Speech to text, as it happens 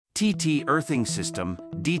TT earthing system,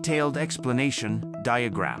 detailed explanation,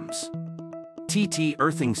 diagrams. TT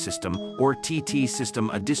earthing system, or TT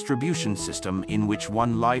system, a distribution system in which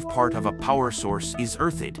one live part of a power source is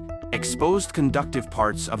earthed. Exposed conductive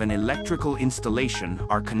parts of an electrical installation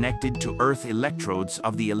are connected to earth electrodes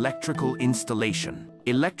of the electrical installation,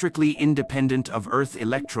 electrically independent of earth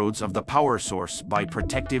electrodes of the power source by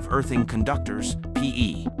protective earthing conductors,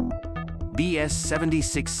 PE. BS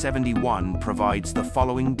 7671 provides the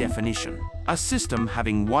following definition. A system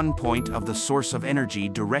having one point of the source of energy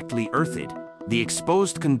directly earthed, the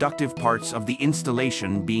exposed conductive parts of the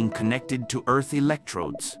installation being connected to earth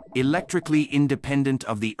electrodes, electrically independent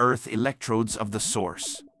of the earth electrodes of the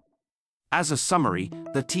source. As a summary,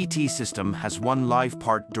 the TT system has one live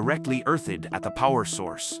part directly earthed at the power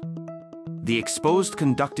source. The exposed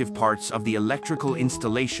conductive parts of the electrical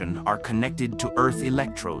installation are connected to earth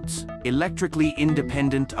electrodes, electrically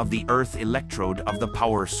independent of the earth electrode of the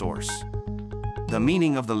power source. The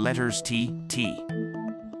meaning of the letters T.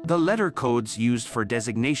 The letter codes used for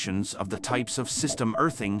designations of the types of system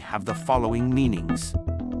earthing have the following meanings.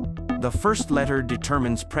 The first letter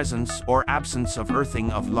determines presence or absence of earthing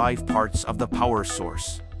of live parts of the power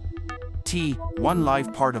source. T, one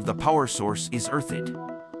live part of the power source is earthed.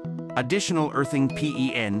 Additional earthing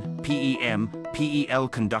PEN, PEM, PEL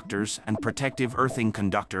conductors and protective earthing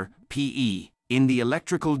conductor, PE, in the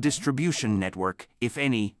electrical distribution network, if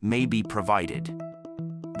any, may be provided.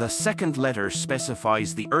 The second letter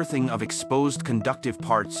specifies the earthing of exposed conductive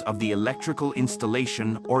parts of the electrical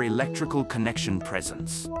installation or electrical connection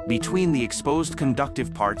presence between the exposed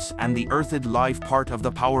conductive parts and the earthed live part of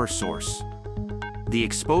the power source. The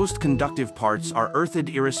exposed conductive parts are earthed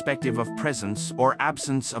irrespective of presence or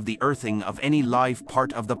absence of the earthing of any live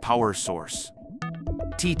part of the power source.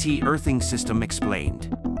 TT earthing system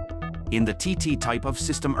explained. In the TT type of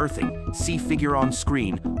system earthing, see figure on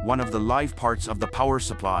screen, one of the live parts of the power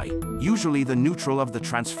supply, usually the neutral of the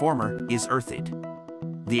transformer, is earthed.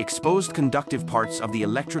 The exposed conductive parts of the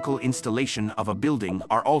electrical installation of a building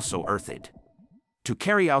are also earthed. To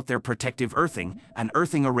carry out their protective earthing, an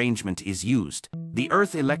earthing arrangement is used, the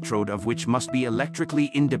earth electrode of which must be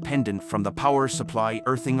electrically independent from the power supply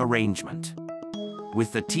earthing arrangement.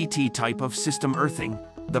 With the TT type of system earthing,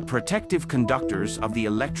 the protective conductors of the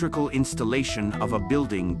electrical installation of a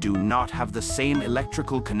building do not have the same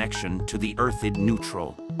electrical connection to the earthed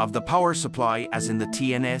neutral of the power supply as in the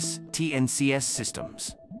TNS, TNCS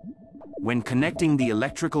systems. When connecting the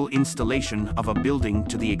electrical installation of a building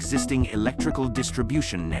to the existing electrical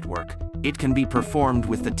distribution network, it can be performed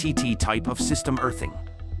with the TT type of system earthing.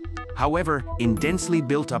 However, in densely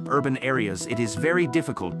built-up urban areas it is very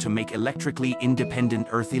difficult to make electrically independent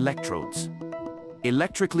earth electrodes.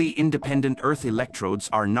 Electrically independent earth electrodes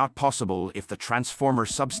are not possible if the transformer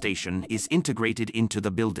substation is integrated into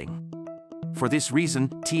the building. For this reason,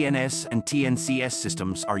 TNS and TNCS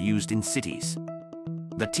systems are used in cities.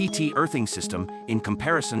 The TT earthing system, in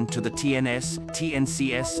comparison to the TNS,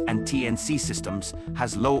 TNCS, and TNC systems,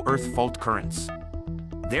 has low earth fault currents.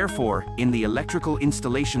 Therefore, in the electrical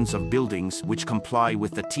installations of buildings which comply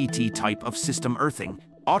with the TT type of system earthing,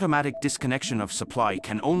 automatic disconnection of supply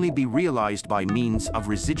can only be realized by means of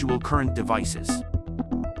residual current devices.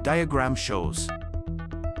 Diagram shows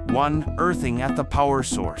 1. Earthing at the power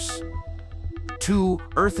source. 2.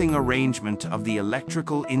 Earthing arrangement of the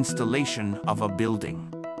electrical installation of a building.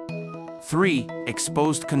 3.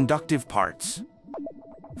 Exposed conductive parts.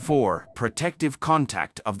 4. Protective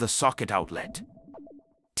contact of the socket outlet.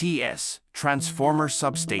 TS, transformer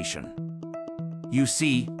substation.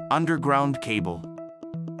 UC, underground cable.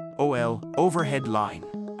 OL, overhead line.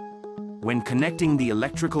 When connecting the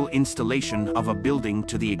electrical installation of a building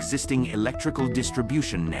to the existing electrical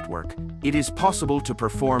distribution network, it is possible to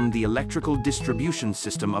perform the electrical distribution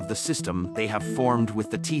system of the system they have formed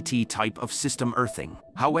with the TT type of system earthing.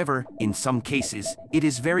 However, in some cases, it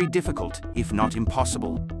is very difficult, if not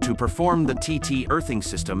impossible, to perform the TT earthing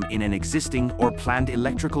system in an existing or planned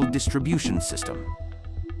electrical distribution system.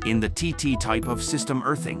 In the TT type of system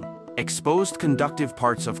earthing, exposed conductive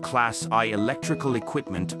parts of Class I electrical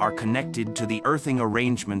equipment are connected to the earthing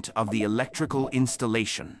arrangement of the electrical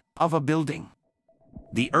installation of a building.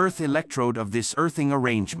 The earth electrode of this earthing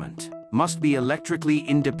arrangement must be electrically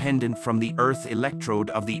independent from the earth electrode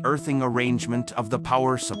of the earthing arrangement of the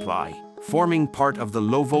power supply, forming part of the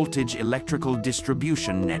low-voltage electrical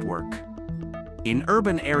distribution network. In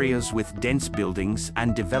urban areas with dense buildings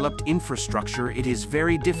and developed infrastructure, it is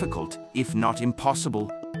very difficult, if not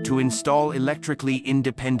impossible, to install electrically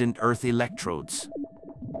independent earth electrodes.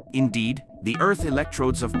 Indeed, The earth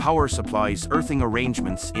electrodes of power supplies earthing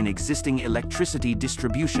arrangements in existing electricity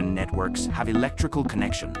distribution networks have electrical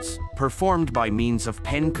connections, performed by means of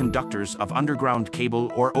PEN conductors of underground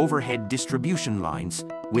cable or overhead distribution lines,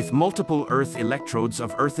 with multiple earth electrodes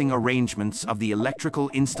of earthing arrangements of the electrical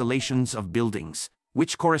installations of buildings,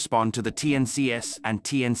 which correspond to the TNCS and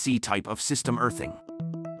TNC type of system earthing.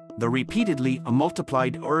 The repeatedly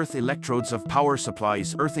multiplied earth electrodes of power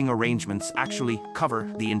supplies earthing arrangements actually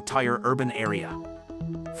cover the entire urban area.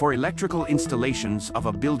 For electrical installations of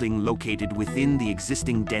a building located within the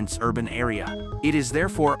existing dense urban area, it is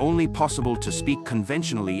therefore only possible to speak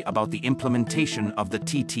conventionally about the implementation of the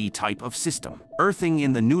TT type of system earthing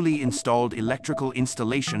in the newly installed electrical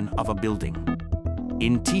installation of a building.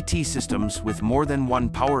 In TT systems with more than one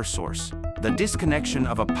power source, the disconnection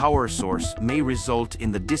of a power source may result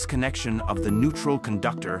in the disconnection of the neutral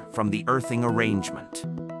conductor from the earthing arrangement.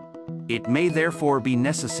 It may therefore be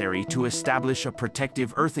necessary to establish a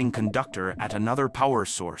protective earthing conductor at another power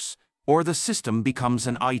source, or the system becomes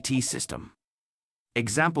an IT system.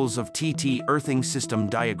 Examples of TT earthing system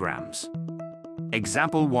diagrams.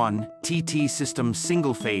 Example 1, TT system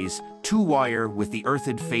single-phase, 2-wire with the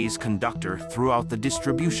earthed phase conductor throughout the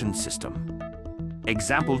distribution system.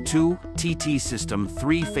 Example 2, TT system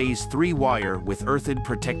 3-phase 3-wire with earthed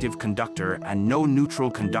protective conductor and no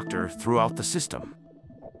neutral conductor throughout the system.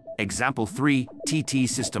 Example 3, TT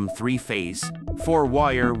system 3-phase,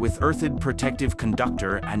 4-wire with earthed protective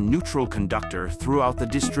conductor and neutral conductor throughout the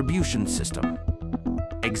distribution system.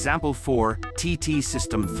 Example 4, TT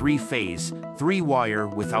system 3-phase, 3-wire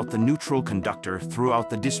without the neutral conductor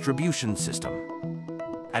throughout the distribution system.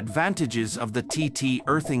 Advantages of the TT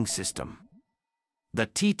earthing system. The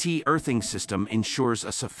TT earthing system ensures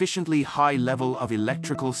a sufficiently high level of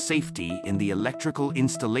electrical safety in the electrical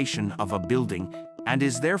installation of a building and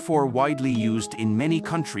is therefore widely used in many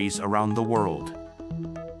countries around the world.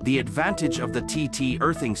 The advantage of the TT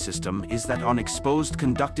earthing system is that on exposed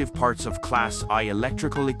conductive parts of Class I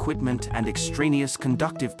electrical equipment and extraneous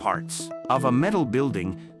conductive parts of a metal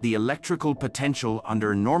building, the electrical potential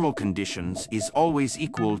under normal conditions is always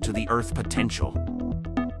equal to the earth potential.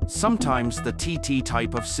 Sometimes the TT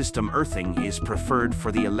type of system earthing is preferred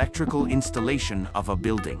for the electrical installation of a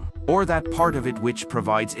building, or that part of it which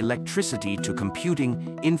provides electricity to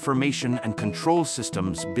computing, information and control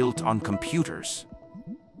systems built on computers.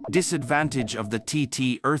 Disadvantage of the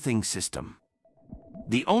TT earthing system.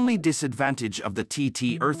 The only disadvantage of the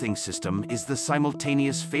TT earthing system is the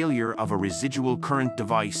simultaneous failure of a residual current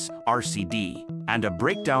device, RCD, and a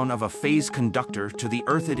breakdown of a phase conductor to the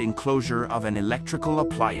earthed enclosure of an electrical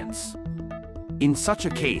appliance. In such a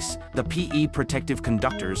case, the PE protective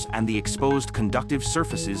conductors and the exposed conductive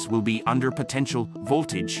surfaces will be under potential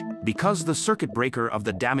voltage, because the circuit breaker of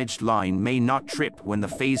the damaged line may not trip when the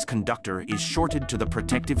phase conductor is shorted to the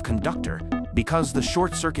protective conductor, because the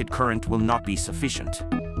short circuit current will not be sufficient.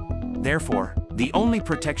 Therefore, the only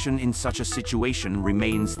protection in such a situation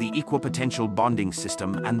remains the equipotential bonding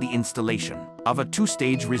system and the installation of a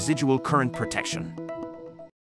two-stage residual current protection.